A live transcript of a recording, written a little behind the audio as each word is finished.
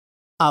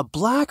A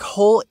black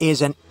hole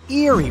is an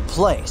eerie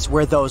place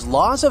where those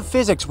laws of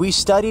physics we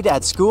studied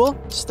at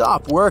school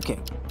stop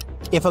working.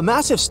 If a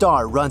massive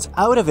star runs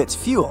out of its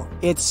fuel,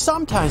 it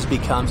sometimes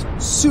becomes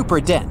super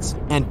dense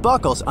and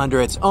buckles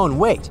under its own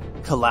weight,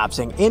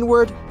 collapsing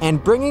inward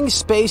and bringing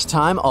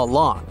space-time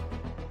along.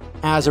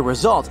 As a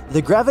result,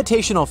 the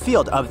gravitational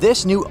field of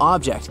this new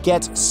object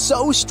gets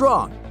so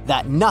strong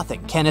that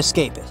nothing can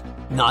escape it,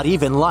 not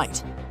even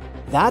light.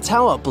 That's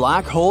how a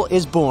black hole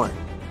is born.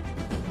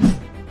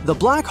 The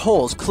black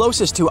holes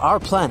closest to our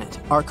planet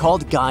are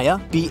called Gaia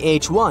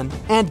BH1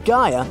 and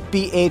Gaia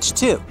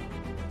BH2.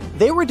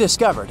 They were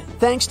discovered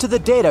thanks to the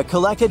data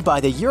collected by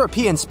the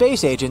European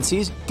Space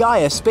Agency's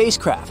Gaia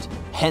spacecraft,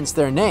 hence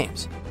their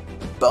names.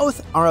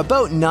 Both are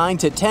about 9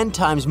 to 10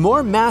 times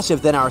more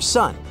massive than our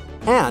Sun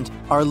and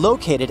are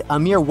located a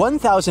mere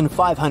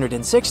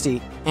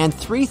 1,560 and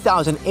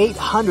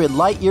 3,800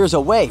 light-years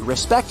away,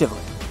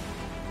 respectively.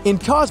 In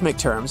cosmic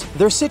terms,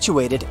 they're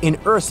situated in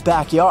Earth's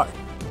backyard.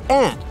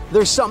 And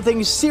there's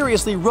something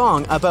seriously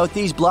wrong about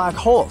these black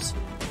holes.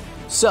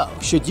 So,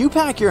 should you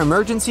pack your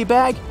emergency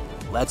bag?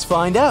 Let's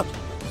find out.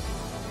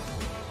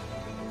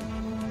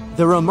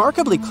 The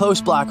remarkably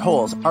close black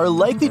holes are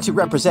likely to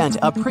represent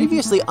a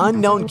previously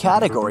unknown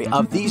category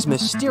of these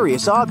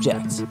mysterious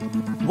objects.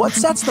 What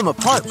sets them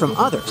apart from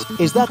others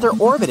is that they're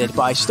orbited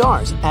by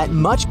stars at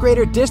much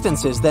greater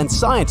distances than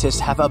scientists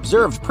have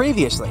observed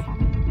previously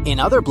in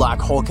other black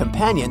hole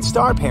companion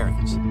star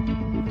pairings.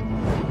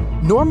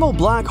 Normal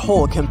black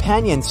hole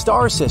companion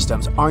star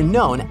systems are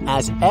known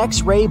as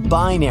X-ray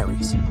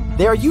binaries.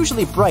 They are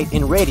usually bright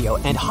in radio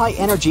and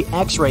high-energy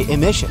X-ray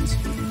emissions.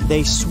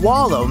 They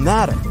swallow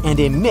matter and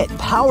emit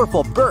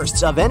powerful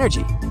bursts of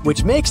energy,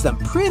 which makes them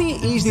pretty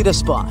easy to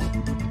spot.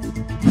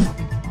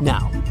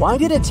 Now, why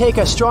did it take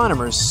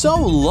astronomers so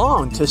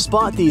long to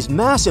spot these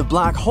massive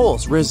black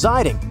holes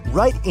residing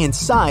right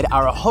inside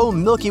our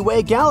home Milky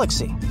Way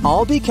galaxy?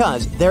 All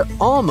because they're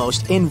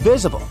almost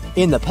invisible.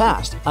 In the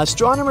past,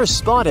 astronomers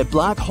spotted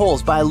black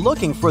holes by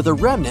looking for the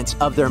remnants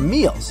of their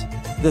meals.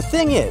 The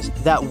thing is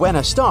that when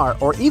a star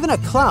or even a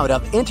cloud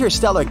of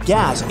interstellar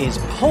gas is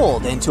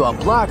pulled into a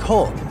black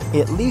hole,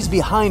 it leaves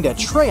behind a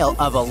trail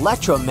of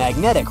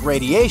electromagnetic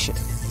radiation.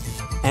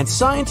 And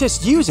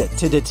scientists use it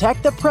to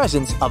detect the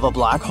presence of a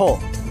black hole.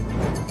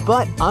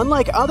 But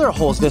unlike other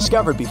holes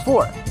discovered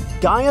before,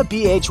 Gaia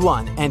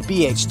BH1 and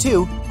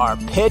BH2 are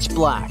pitch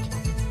black.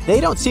 They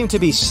don't seem to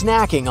be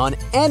snacking on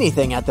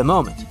anything at the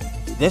moment.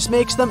 This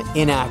makes them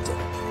inactive,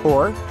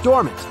 or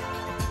dormant.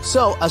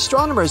 So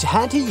astronomers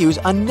had to use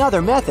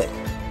another method.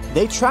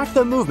 They tracked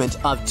the movement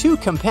of two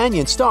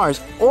companion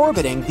stars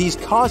orbiting these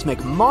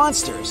cosmic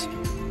monsters.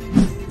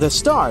 The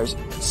stars,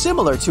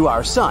 similar to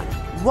our Sun,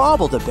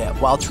 wobbled a bit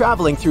while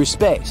traveling through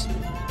space.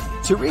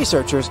 To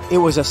researchers, it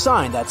was a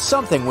sign that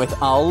something with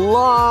a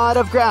lot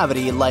of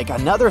gravity, like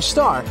another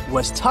star,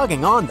 was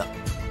tugging on them.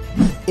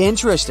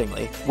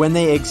 Interestingly, when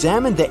they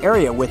examined the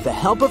area with the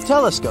help of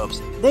telescopes,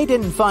 they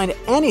didn't find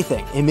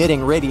anything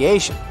emitting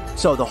radiation.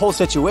 So the whole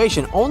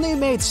situation only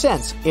made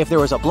sense if there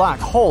was a black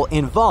hole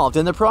involved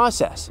in the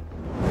process.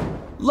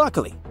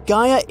 Luckily,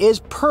 Gaia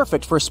is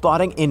perfect for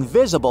spotting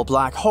invisible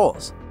black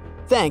holes.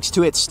 Thanks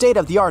to its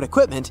state-of-the-art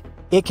equipment,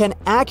 it can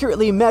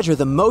accurately measure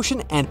the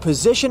motion and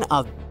position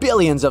of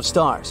billions of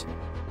stars.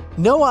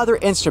 No other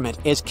instrument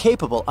is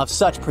capable of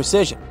such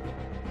precision.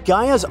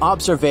 Gaia's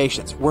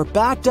observations were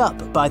backed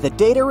up by the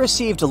data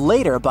received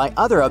later by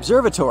other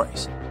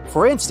observatories.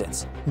 For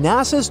instance,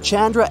 NASA's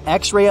Chandra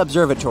X-ray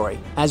Observatory,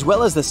 as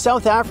well as the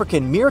South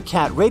African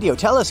Meerkat Radio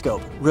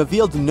Telescope,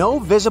 revealed no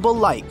visible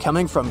light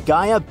coming from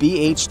Gaia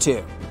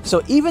BH2.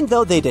 So even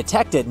though they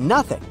detected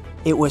nothing,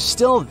 it was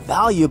still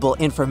valuable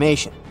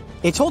information.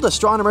 It told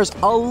astronomers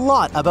a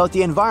lot about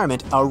the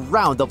environment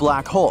around the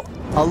black hole.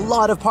 A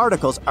lot of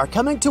particles are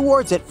coming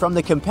towards it from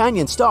the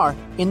companion star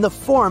in the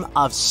form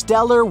of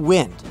stellar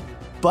wind.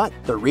 But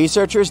the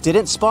researchers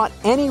didn't spot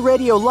any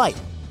radio light.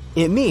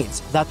 It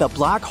means that the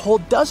black hole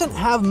doesn't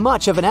have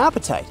much of an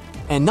appetite,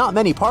 and not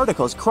many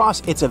particles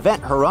cross its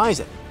event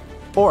horizon,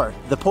 or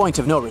the point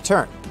of no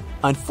return.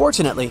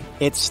 Unfortunately,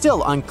 it's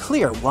still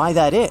unclear why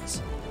that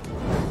is.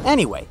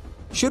 Anyway,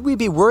 should we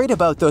be worried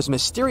about those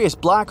mysterious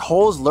black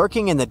holes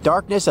lurking in the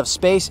darkness of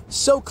space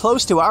so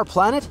close to our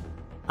planet?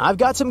 I've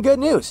got some good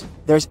news.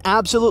 There's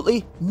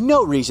absolutely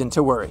no reason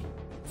to worry.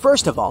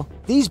 First of all,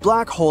 these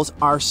black holes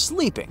are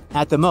sleeping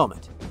at the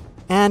moment.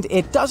 And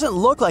it doesn't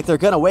look like they're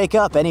going to wake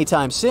up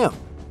anytime soon.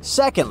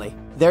 Secondly,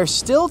 they're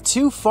still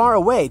too far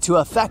away to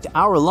affect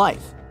our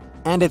life.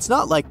 And it's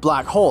not like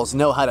black holes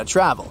know how to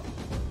travel.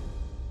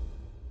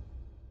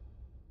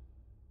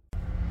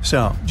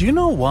 So, do you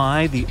know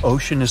why the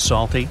ocean is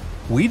salty?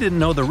 We didn't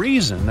know the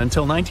reason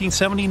until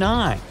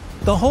 1979.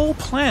 The whole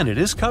planet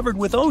is covered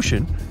with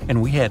ocean,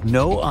 and we had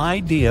no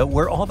idea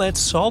where all that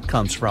salt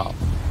comes from.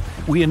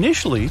 We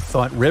initially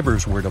thought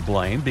rivers were to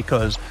blame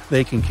because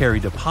they can carry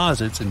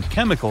deposits and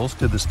chemicals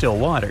to the still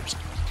waters.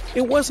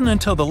 It wasn't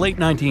until the late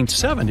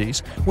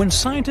 1970s when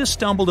scientists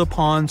stumbled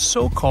upon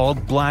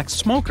so-called black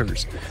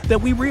smokers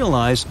that we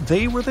realized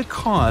they were the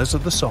cause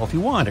of the salty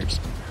waters.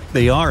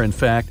 They are, in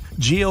fact,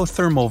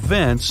 geothermal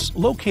vents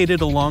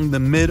located along the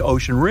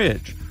mid-ocean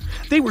ridge.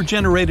 They were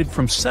generated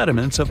from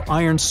sediments of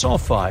iron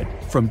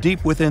sulfide from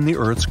deep within the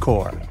Earth's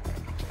core.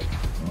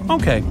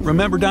 Okay,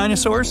 remember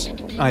dinosaurs?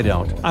 I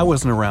don't. I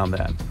wasn't around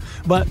then.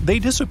 But they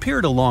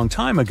disappeared a long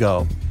time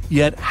ago.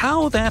 Yet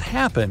how that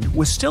happened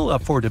was still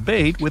up for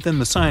debate within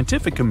the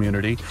scientific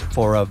community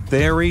for a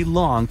very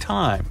long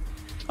time.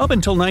 Up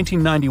until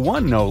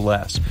 1991, no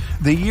less,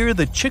 the year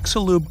the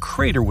Chicxulub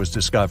crater was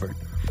discovered.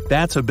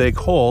 That's a big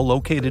hole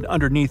located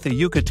underneath the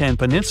Yucatan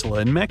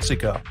Peninsula in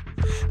Mexico.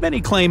 Many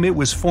claim it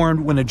was formed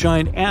when a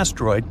giant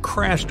asteroid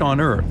crashed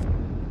on Earth.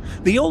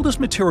 The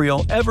oldest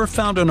material ever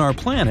found on our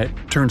planet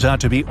turns out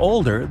to be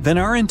older than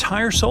our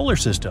entire solar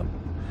system.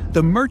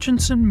 The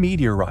Murchison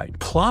meteorite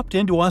plopped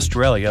into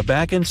Australia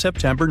back in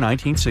September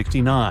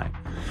 1969.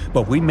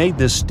 But we made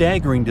this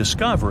staggering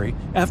discovery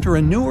after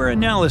a newer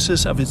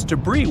analysis of its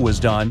debris was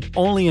done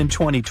only in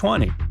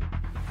 2020.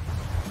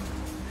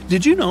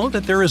 Did you know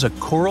that there is a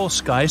coral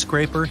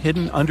skyscraper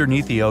hidden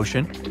underneath the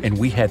ocean, and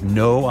we had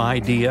no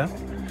idea?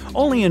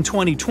 Only in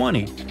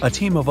 2020, a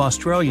team of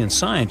Australian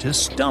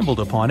scientists stumbled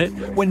upon it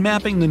when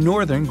mapping the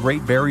northern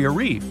Great Barrier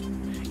Reef.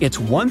 It's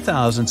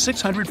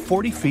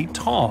 1,640 feet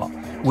tall,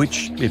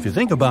 which, if you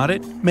think about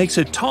it, makes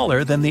it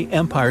taller than the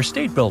Empire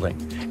State Building,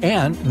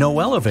 and no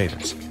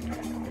elevators.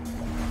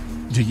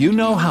 Do you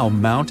know how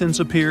mountains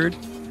appeared?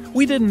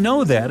 We didn't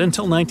know that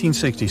until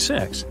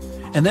 1966,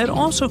 and that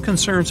also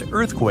concerns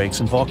earthquakes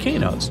and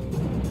volcanoes.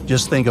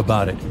 Just think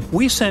about it.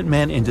 We sent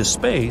men into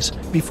space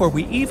before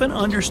we even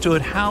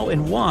understood how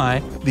and why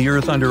the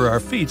Earth under our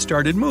feet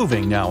started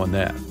moving now and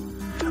then.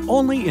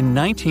 Only in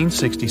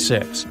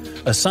 1966,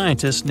 a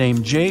scientist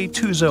named J.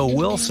 Tuzo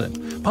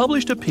Wilson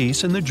published a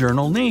piece in the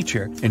journal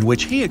Nature in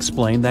which he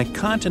explained that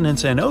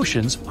continents and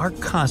oceans are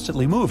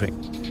constantly moving.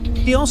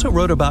 He also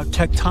wrote about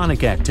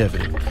tectonic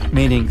activity,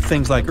 meaning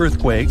things like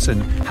earthquakes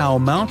and how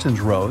mountains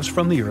rose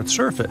from the Earth's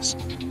surface.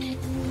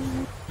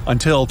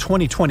 Until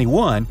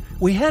 2021,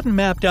 we hadn't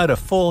mapped out a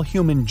full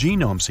human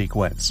genome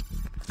sequence.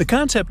 The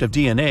concept of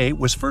DNA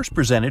was first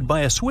presented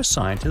by a Swiss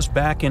scientist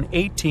back in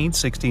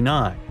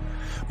 1869.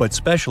 But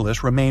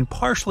specialists remained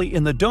partially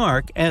in the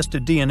dark as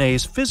to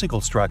DNA's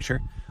physical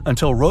structure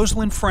until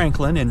Rosalind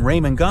Franklin and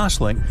Raymond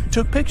Gosling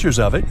took pictures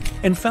of it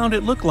and found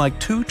it looked like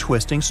two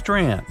twisting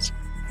strands.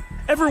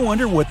 Ever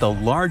wonder what the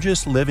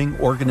largest living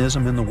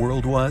organism in the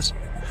world was?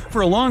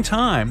 For a long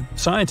time,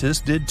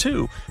 scientists did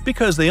too,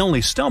 because they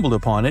only stumbled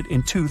upon it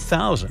in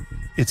 2000.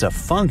 It's a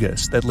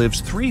fungus that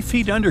lives 3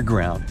 feet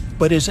underground,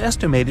 but is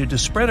estimated to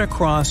spread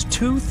across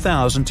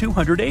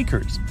 2,200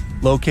 acres.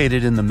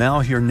 Located in the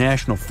Malheur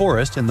National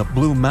Forest in the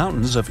Blue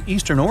Mountains of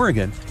eastern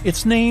Oregon,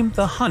 it's named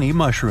the honey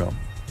mushroom.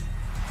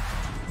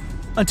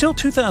 Until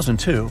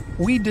 2002,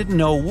 we didn't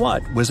know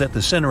what was at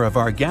the center of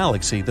our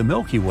galaxy, the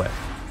Milky Way.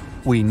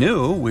 We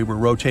knew we were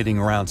rotating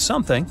around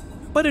something,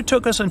 but it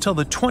took us until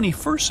the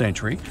 21st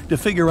century to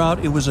figure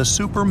out it was a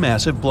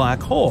supermassive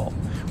black hole,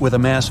 with a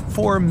mass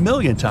 4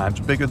 million times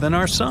bigger than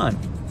our Sun,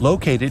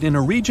 located in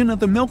a region of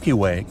the Milky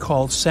Way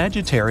called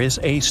Sagittarius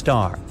A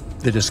star.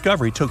 The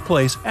discovery took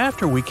place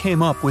after we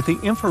came up with the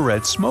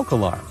infrared smoke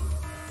alarm.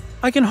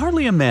 I can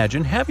hardly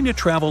imagine having to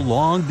travel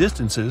long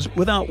distances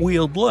without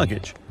wheeled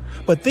luggage,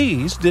 but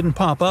these didn't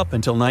pop up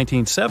until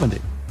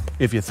 1970.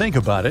 If you think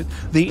about it,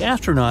 the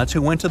astronauts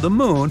who went to the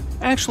moon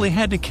actually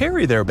had to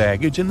carry their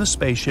baggage in the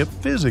spaceship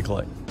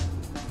physically.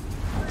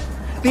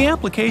 The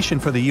application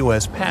for the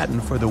U.S.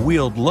 patent for the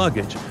wheeled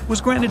luggage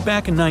was granted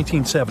back in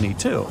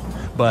 1972,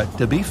 but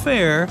to be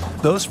fair,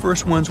 those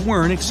first ones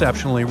weren't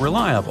exceptionally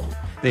reliable.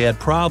 They had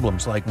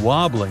problems like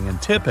wobbling and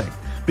tipping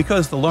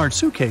because the large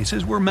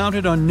suitcases were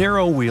mounted on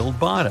narrow-wheeled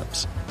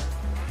bottoms.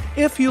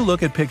 If you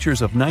look at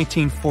pictures of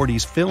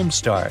 1940s film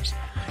stars,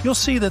 you'll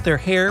see that their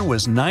hair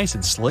was nice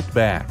and slicked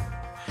back.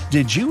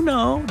 Did you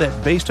know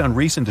that based on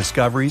recent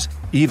discoveries,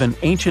 even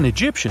ancient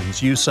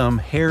Egyptians used some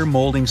hair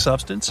molding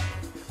substance?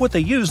 What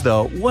they used,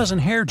 though,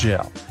 wasn't hair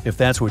gel, if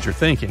that's what you're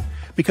thinking,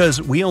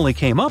 because we only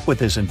came up with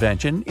this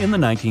invention in the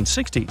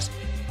 1960s.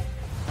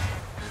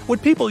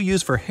 What people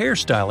used for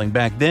hairstyling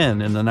back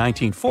then in the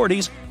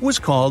 1940s was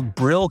called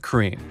Brill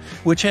cream,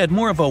 which had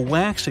more of a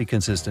waxy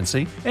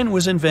consistency and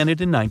was invented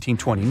in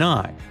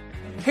 1929.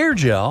 Hair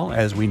gel,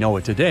 as we know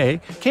it today,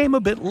 came a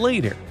bit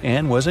later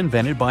and was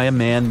invented by a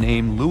man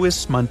named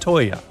Louis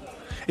Montoya.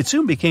 It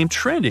soon became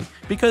trendy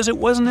because it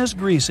wasn't as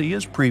greasy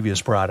as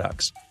previous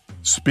products.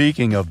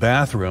 Speaking of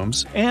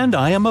bathrooms, and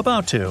I am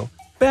about to,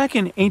 back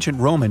in ancient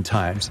Roman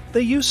times,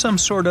 they used some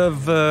sort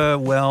of,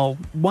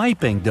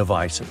 wiping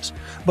devices,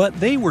 but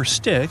they were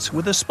sticks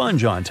with a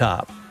sponge on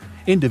top.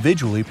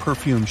 Individually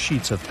perfumed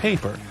sheets of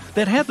paper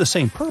that had the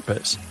same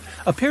purpose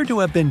appear to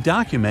have been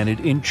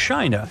documented in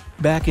China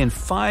back in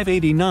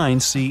 589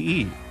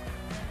 CE.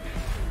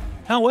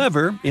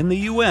 However, in the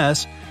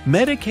US,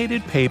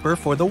 medicated paper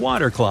for the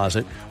water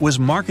closet was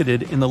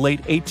marketed in the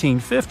late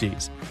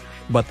 1850s,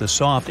 but the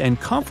soft and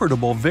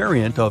comfortable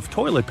variant of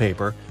toilet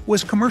paper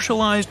was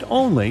commercialized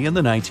only in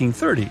the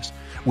 1930s,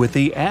 with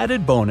the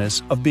added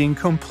bonus of being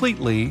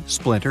completely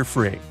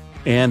splinter-free.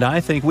 And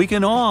I think we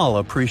can all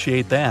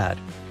appreciate that.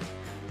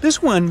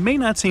 This one may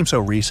not seem so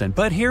recent,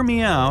 but hear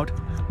me out.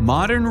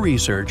 Modern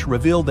research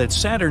revealed that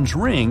Saturn's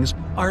rings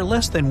are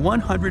less than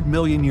 100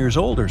 million years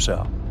old or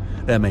so.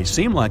 That may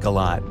seem like a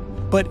lot,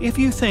 but if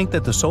you think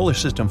that the solar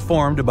system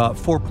formed about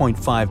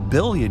 4.5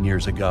 billion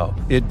years ago,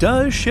 it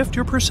does shift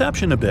your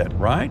perception a bit,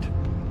 right?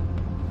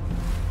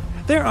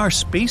 There are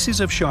species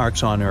of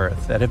sharks on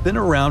Earth that have been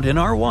around in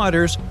our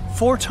waters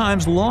 4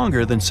 times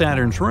longer than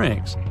Saturn's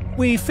rings.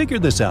 We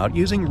figured this out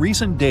using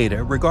recent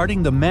data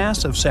regarding the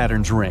mass of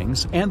Saturn's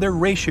rings and their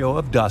ratio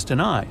of dust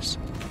and ice.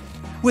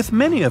 With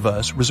many of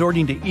us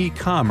resorting to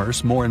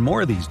e-commerce more and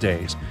more these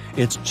days,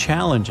 it's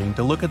challenging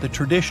to look at the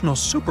traditional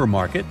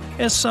supermarket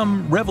as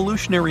some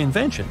revolutionary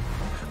invention.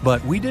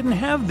 But we didn't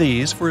have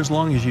these for as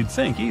long as you'd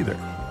think either.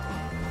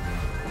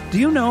 Do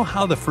you know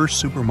how the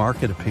first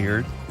supermarket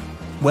appeared?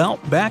 Well,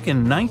 back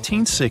in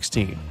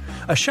 1916,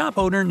 a shop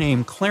owner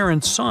named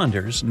Clarence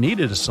Saunders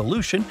needed a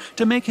solution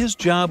to make his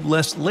job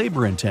less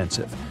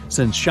labor-intensive,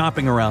 since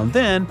shopping around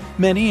then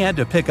meant he had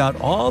to pick out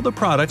all the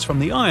products from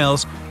the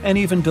aisles and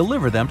even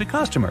deliver them to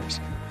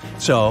customers.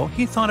 So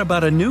he thought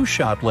about a new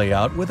shop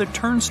layout with a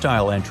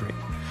turnstile entry.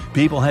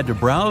 People had to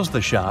browse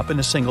the shop in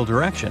a single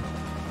direction.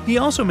 He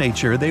also made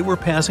sure they were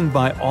passing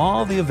by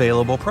all the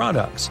available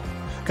products.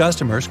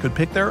 Customers could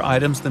pick their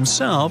items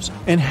themselves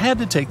and had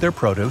to take their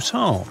produce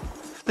home.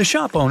 The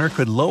shop owner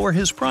could lower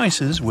his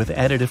prices with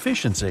added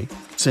efficiency,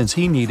 since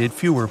he needed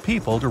fewer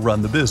people to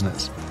run the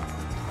business.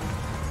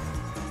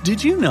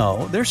 Did you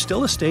know there's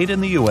still a state in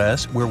the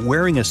U.S. where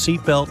wearing a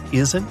seatbelt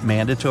isn't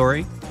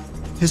mandatory?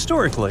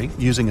 Historically,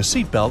 using a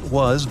seatbelt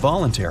was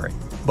voluntary,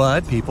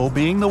 but people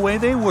being the way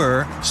they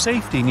were,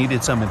 safety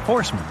needed some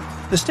enforcement.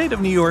 The state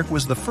of New York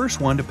was the first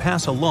one to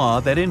pass a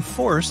law that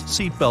enforced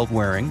seatbelt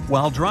wearing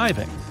while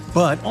driving,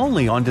 but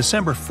only on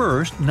December 1,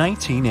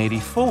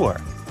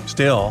 1984.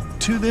 Still,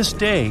 to this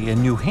day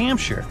in New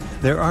Hampshire,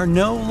 there are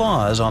no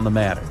laws on the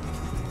matter.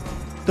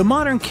 The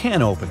modern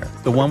can opener,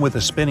 the one with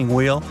a spinning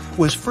wheel,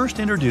 was first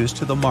introduced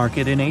to the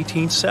market in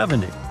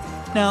 1870.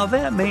 Now,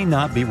 that may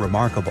not be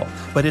remarkable,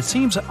 but it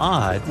seems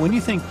odd when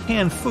you think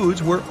canned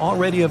foods were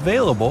already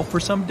available for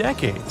some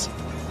decades.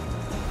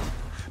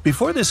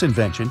 Before this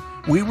invention,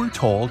 we were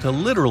told to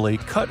literally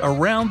cut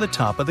around the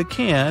top of the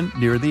can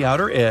near the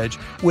outer edge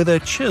with a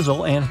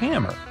chisel and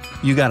hammer.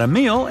 You got a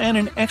meal and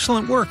an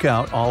excellent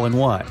workout all in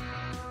one.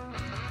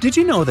 Did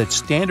you know that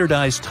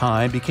standardized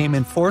time became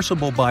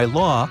enforceable by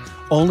law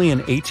only in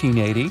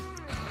 1880?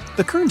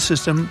 The current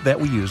system that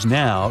we use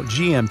now,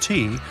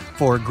 GMT,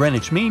 for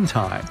Greenwich Mean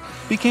Time,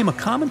 became a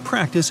common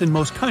practice in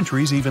most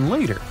countries even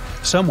later,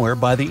 somewhere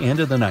by the end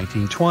of the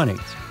 1920s.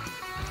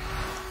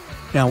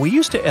 Now, we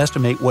used to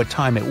estimate what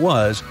time it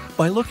was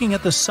by looking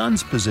at the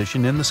sun's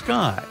position in the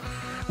sky.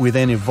 We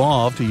then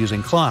evolved to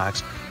using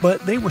clocks,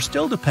 but they were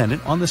still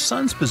dependent on the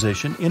sun's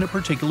position in a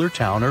particular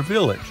town or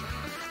village.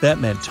 That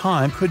meant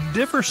time could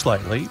differ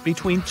slightly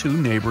between two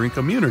neighboring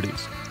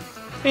communities.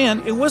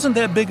 And it wasn't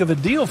that big of a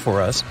deal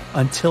for us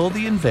until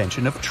the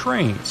invention of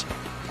trains.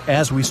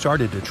 As we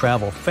started to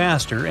travel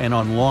faster and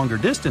on longer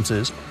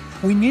distances,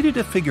 we needed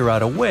to figure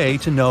out a way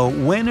to know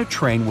when a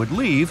train would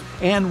leave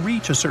and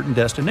reach a certain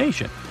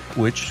destination,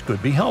 which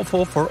could be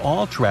helpful for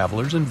all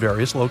travelers in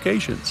various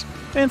locations.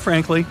 And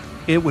frankly,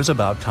 it was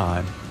about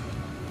time.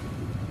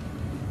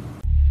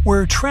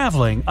 We're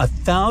traveling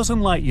 1,000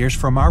 light-years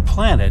from our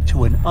planet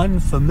to an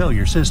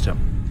unfamiliar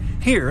system.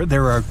 Here,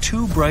 there are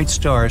 2 bright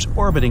stars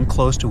orbiting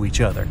close to each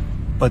other.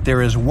 But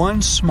there is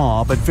one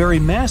small but very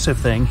massive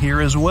thing here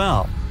as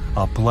well –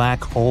 a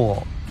black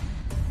hole.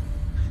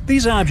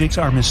 These objects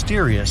are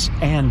mysterious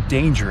and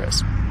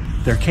dangerous.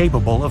 They're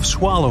capable of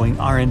swallowing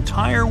our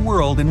entire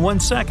world in 1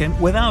 second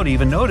without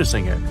even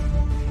noticing it.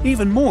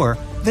 Even more,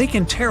 they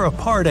can tear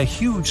apart a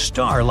huge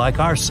star like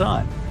our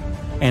Sun.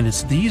 And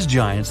it's these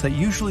giants that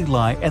usually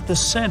lie at the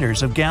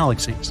centers of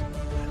galaxies.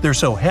 They're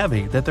so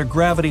heavy that their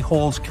gravity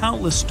holds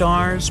countless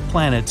stars,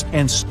 planets,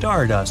 and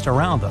stardust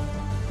around them.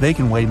 They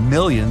can weigh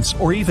millions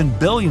or even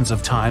billions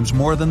of times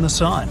more than the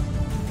Sun.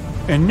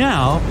 And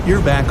now,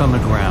 you're back on the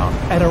ground,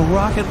 at a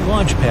rocket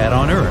launch pad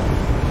on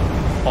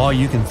Earth. All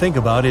you can think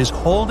about is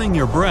holding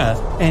your breath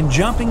and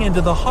jumping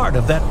into the heart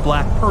of that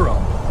black pearl.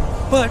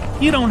 But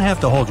you don't have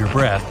to hold your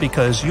breath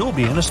because you'll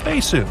be in a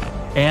spacesuit,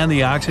 and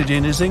the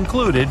oxygen is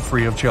included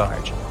free of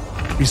charge.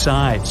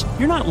 Besides,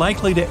 you're not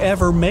likely to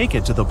ever make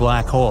it to the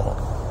black hole.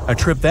 A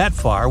trip that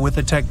far with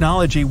the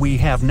technology we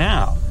have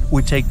now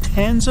would take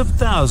tens of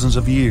thousands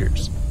of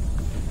years.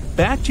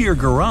 Back to your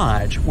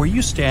garage where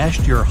you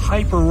stashed your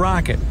hyper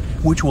rocket,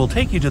 which will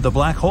take you to the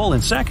black hole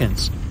in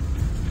seconds.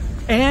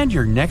 And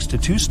you're next to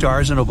 2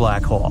 stars in a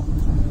black hole.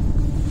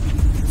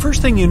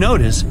 First thing you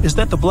notice is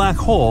that the black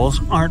holes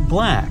aren't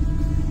black.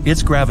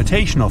 Its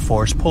gravitational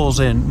force pulls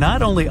in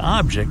not only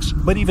objects,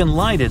 but even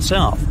light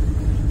itself.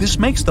 This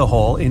makes the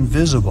hole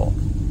invisible.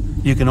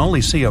 You can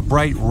only see a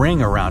bright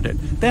ring around it.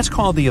 That's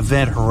called the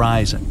event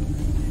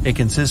horizon. It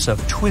consists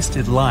of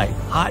twisted light,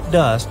 hot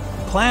dust,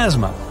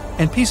 plasma,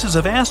 and pieces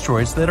of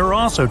asteroids that are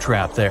also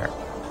trapped there.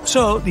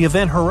 So the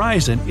event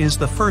horizon is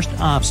the first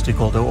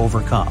obstacle to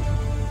overcome.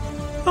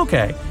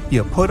 Okay,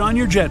 you put on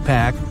your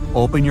jetpack,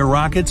 open your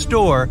rocket's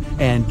door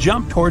and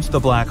jump towards the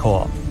black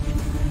hole.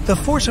 The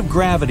force of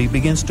gravity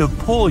begins to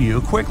pull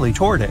you quickly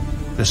toward it.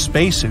 The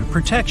spacesuit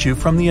protects you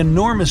from the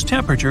enormous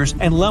temperatures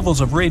and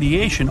levels of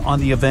radiation on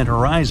the event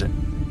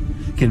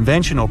horizon.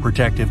 Conventional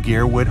protective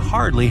gear would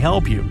hardly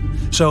help you,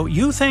 so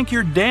you thank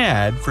your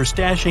dad for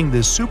stashing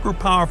this super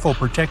powerful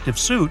protective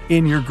suit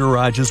in your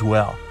garage as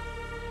well.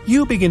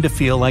 You begin to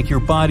feel like your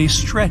body's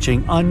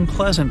stretching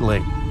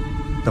unpleasantly.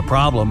 The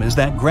problem is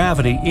that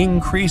gravity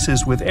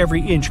increases with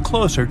every inch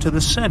closer to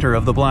the center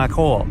of the black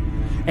hole,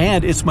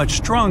 and it's much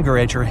stronger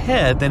at your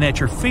head than at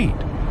your feet.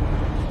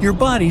 Your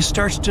body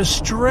starts to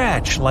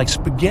stretch like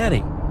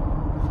spaghetti.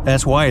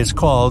 That's why it's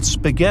called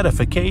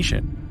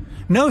spaghettification.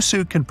 No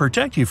suit can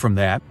protect you from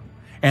that,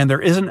 and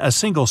there isn't a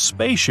single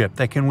spaceship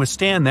that can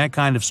withstand that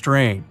kind of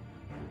strain.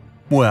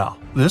 Well,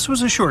 this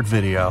was a short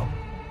video.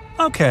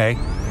 Okay,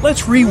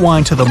 let's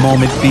rewind to the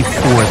moment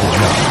before the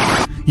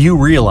jump. You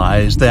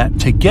realize that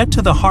to get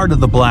to the heart of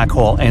the black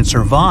hole and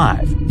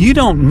survive, you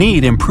don't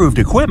need improved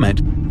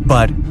equipment,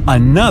 but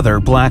another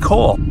black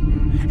hole.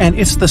 And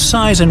it's the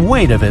size and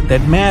weight of it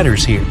that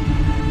matters here.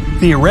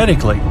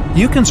 Theoretically,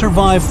 you can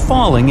survive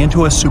falling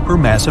into a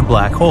supermassive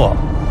black hole.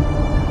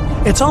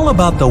 It's all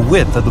about the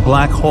width of the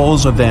black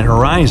hole's event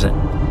horizon.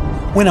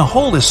 When a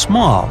hole is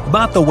small,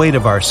 about the weight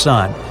of our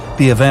sun,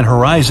 the event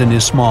horizon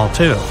is small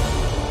too.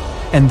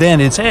 And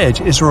then its edge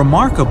is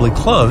remarkably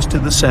close to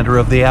the center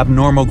of the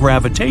abnormal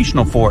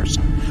gravitational force,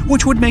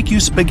 which would make you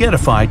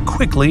spaghettified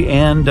quickly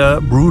and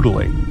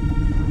brutally.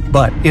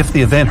 But if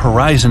the event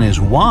horizon is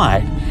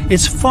wide,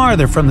 it's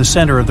farther from the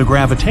center of the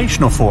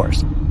gravitational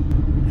force.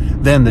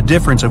 Then the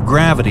difference of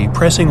gravity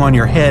pressing on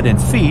your head and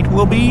feet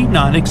will be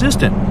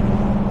non-existent.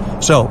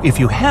 So if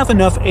you have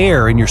enough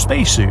air in your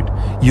spacesuit,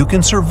 you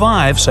can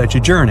survive such a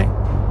journey.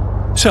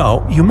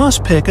 So you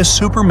must pick a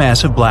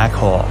supermassive black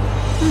hole.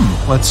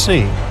 Let's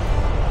see.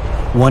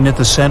 One at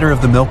the center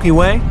of the Milky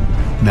Way?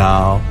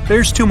 No,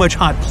 there's too much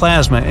hot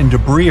plasma and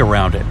debris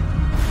around it.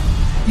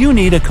 You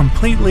need a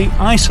completely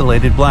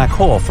isolated black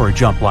hole for a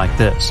jump like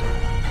this.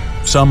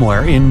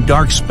 Somewhere in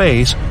dark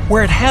space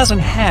where it hasn't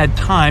had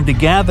time to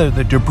gather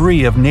the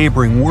debris of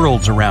neighboring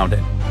worlds around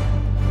it.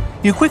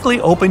 You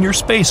quickly open your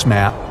space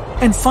map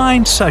and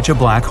find such a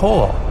black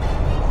hole.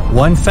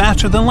 One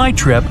faster than light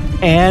trip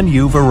and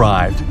you've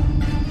arrived.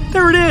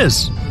 There it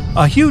is!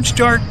 A huge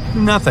dark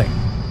nothing.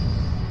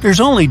 There's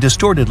only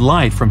distorted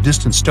light from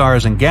distant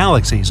stars and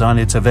galaxies on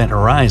its event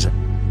horizon.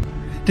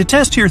 To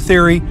test your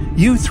theory,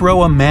 you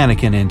throw a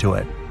mannequin into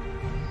it.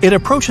 It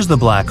approaches the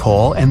black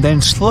hole and then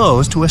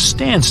slows to a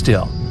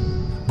standstill.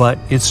 But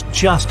it's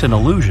just an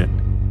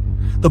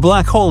illusion. The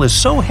black hole is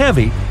so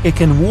heavy it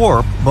can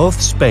warp both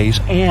space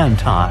and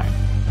time.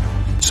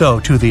 So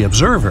to the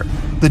observer,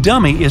 the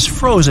dummy is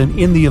frozen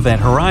in the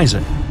event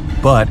horizon,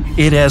 but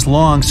it has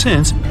long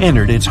since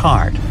entered its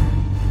heart.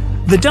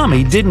 The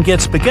dummy didn't get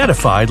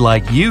spaghettified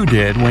like you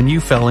did when you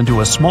fell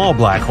into a small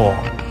black hole,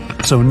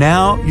 so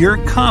now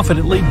you're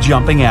confidently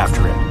jumping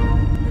after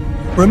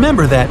it.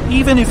 Remember that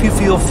even if you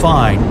feel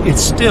fine,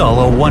 it's still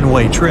a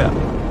one-way trip.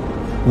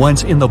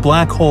 Once in the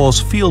black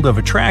hole's field of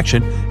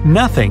attraction,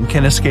 nothing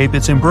can escape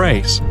its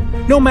embrace,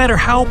 no matter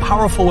how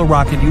powerful a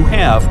rocket you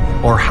have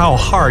or how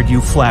hard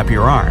you flap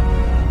your arm.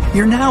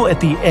 You're now at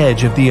the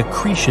edge of the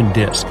accretion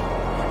disk.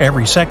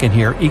 Every second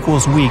here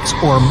equals weeks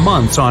or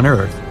months on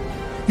Earth.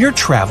 You're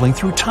traveling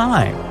through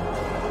time.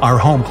 Our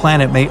home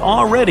planet may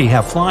already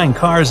have flying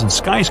cars and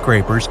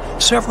skyscrapers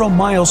several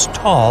miles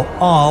tall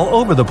all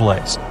over the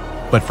place.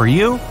 But for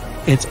you,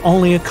 it's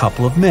only a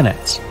couple of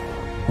minutes.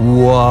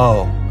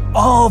 Whoa!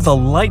 All the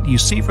light you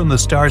see from the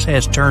stars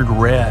has turned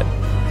red.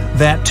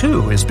 That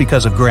too is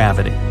because of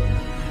gravity.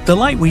 The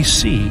light we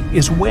see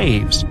is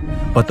waves,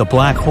 but the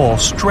black hole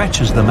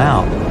stretches them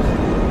out.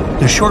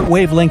 The short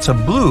wavelengths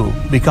of blue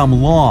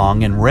become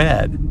long and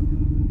red.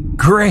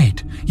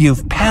 Great!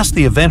 You've passed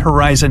the event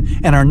horizon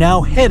and are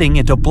now heading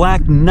into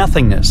black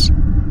nothingness.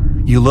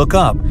 You look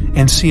up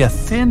and see a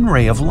thin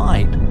ray of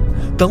light.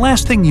 The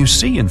last thing you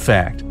see, in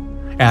fact.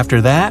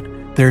 After that,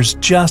 there's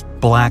just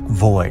black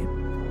void.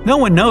 No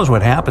one knows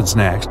what happens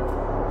next.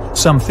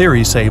 Some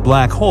theories say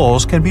black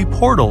holes can be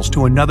portals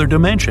to another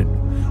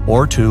dimension,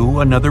 or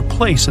to another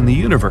place in the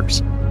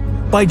universe.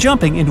 By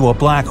jumping into a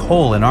black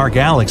hole in our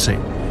galaxy,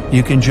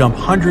 you can jump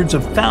hundreds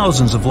of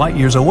thousands of light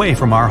years away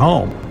from our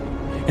home.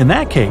 In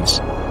that case,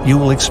 you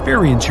will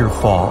experience your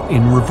fall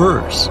in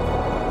reverse.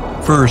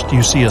 First,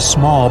 you see a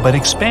small but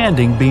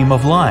expanding beam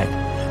of light.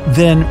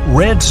 Then,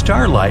 red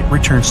starlight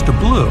returns to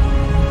blue.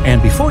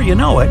 And before you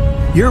know it,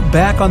 you're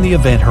back on the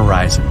event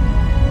horizon.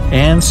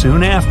 And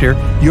soon after,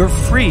 you're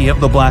free of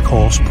the black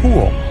hole's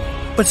pool.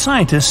 But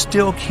scientists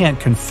still can't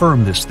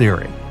confirm this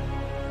theory.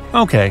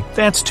 Okay,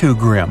 that's too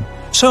grim.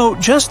 So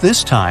just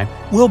this time,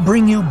 we'll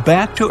bring you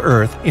back to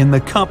Earth in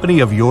the company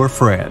of your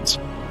friends.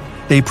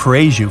 They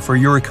praise you for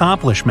your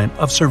accomplishment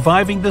of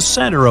surviving the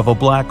center of a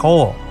black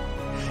hole.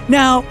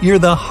 Now you're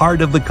the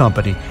heart of the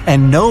company,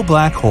 and no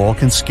black hole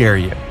can scare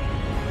you.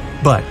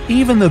 But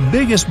even the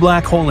biggest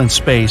black hole in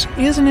space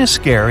isn't as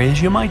scary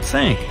as you might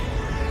think.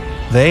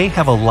 They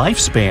have a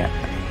lifespan.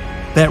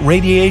 That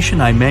radiation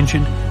I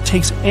mentioned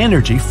takes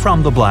energy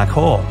from the black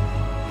hole.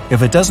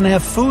 If it doesn't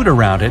have food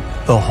around it,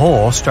 the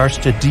hole starts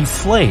to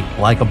deflate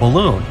like a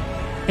balloon,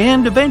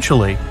 and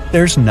eventually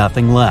there's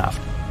nothing left.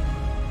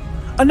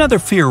 Another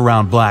fear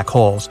around black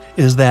holes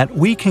is that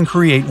we can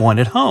create one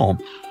at home.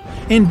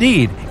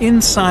 Indeed,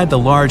 inside the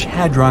Large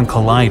Hadron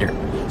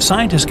Collider,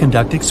 scientists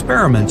conduct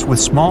experiments with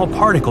small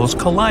particles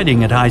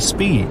colliding at high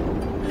speed.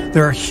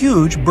 There are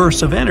huge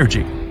bursts of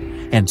energy,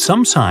 and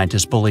some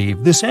scientists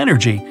believe this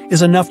energy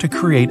is enough to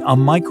create a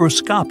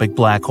microscopic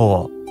black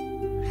hole.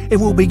 It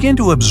will begin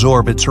to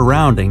absorb its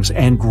surroundings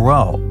and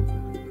grow.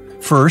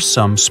 First,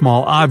 some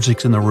small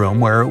objects in the room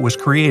where it was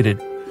created.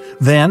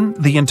 Then,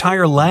 the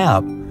entire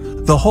lab.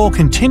 The hole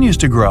continues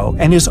to grow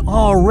and is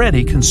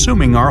already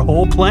consuming our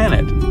whole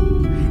planet.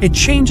 It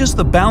changes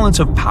the balance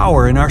of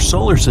power in our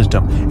solar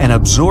system and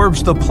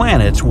absorbs the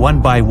planets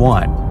one by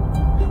one.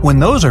 When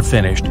those are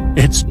finished,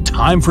 it's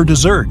time for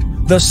dessert,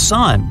 the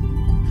sun.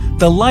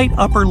 The light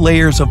upper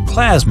layers of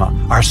plasma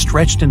are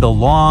stretched into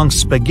long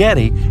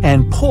spaghetti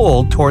and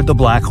pulled toward the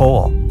black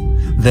hole.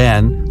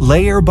 Then,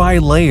 layer by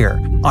layer,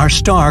 our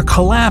star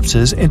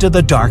collapses into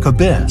the dark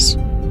abyss.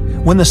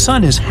 When the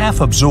sun is half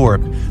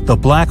absorbed, the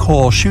black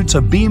hole shoots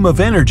a beam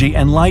of energy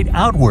and light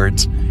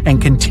outwards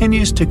and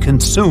continues to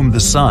consume the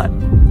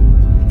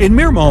sun. In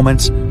mere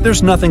moments,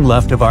 there's nothing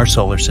left of our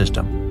solar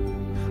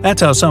system.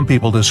 That's how some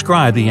people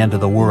describe the end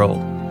of the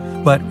world.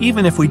 But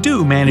even if we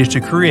do manage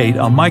to create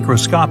a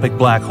microscopic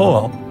black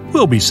hole,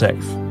 we'll be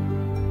safe.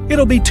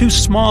 It'll be too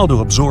small to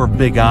absorb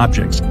big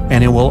objects,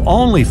 and it will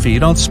only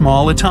feed on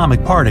small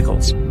atomic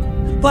particles.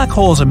 Black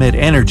holes emit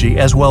energy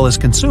as well as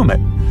consume it,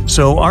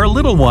 so our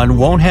little one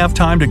won't have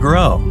time to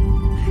grow.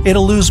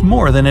 It'll lose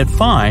more than it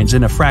finds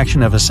in a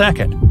fraction of a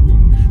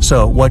second.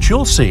 So what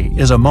you'll see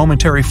is a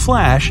momentary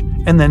flash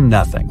and then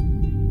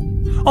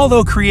nothing.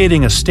 Although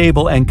creating a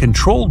stable and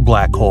controlled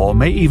black hole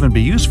may even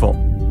be useful,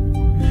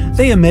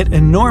 they emit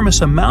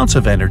enormous amounts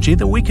of energy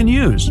that we can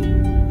use.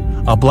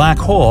 A black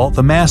hole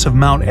the mass of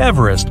Mount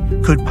Everest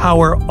could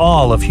power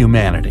all of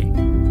humanity.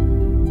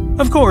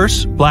 Of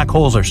course, black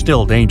holes are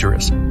still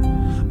dangerous,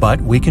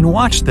 but we can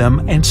watch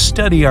them and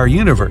study our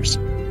universe.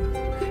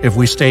 If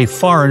we stay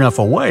far enough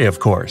away, of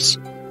course.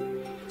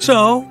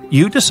 So,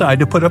 you decide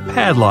to put a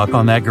padlock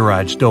on that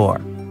garage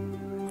door.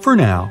 For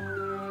now.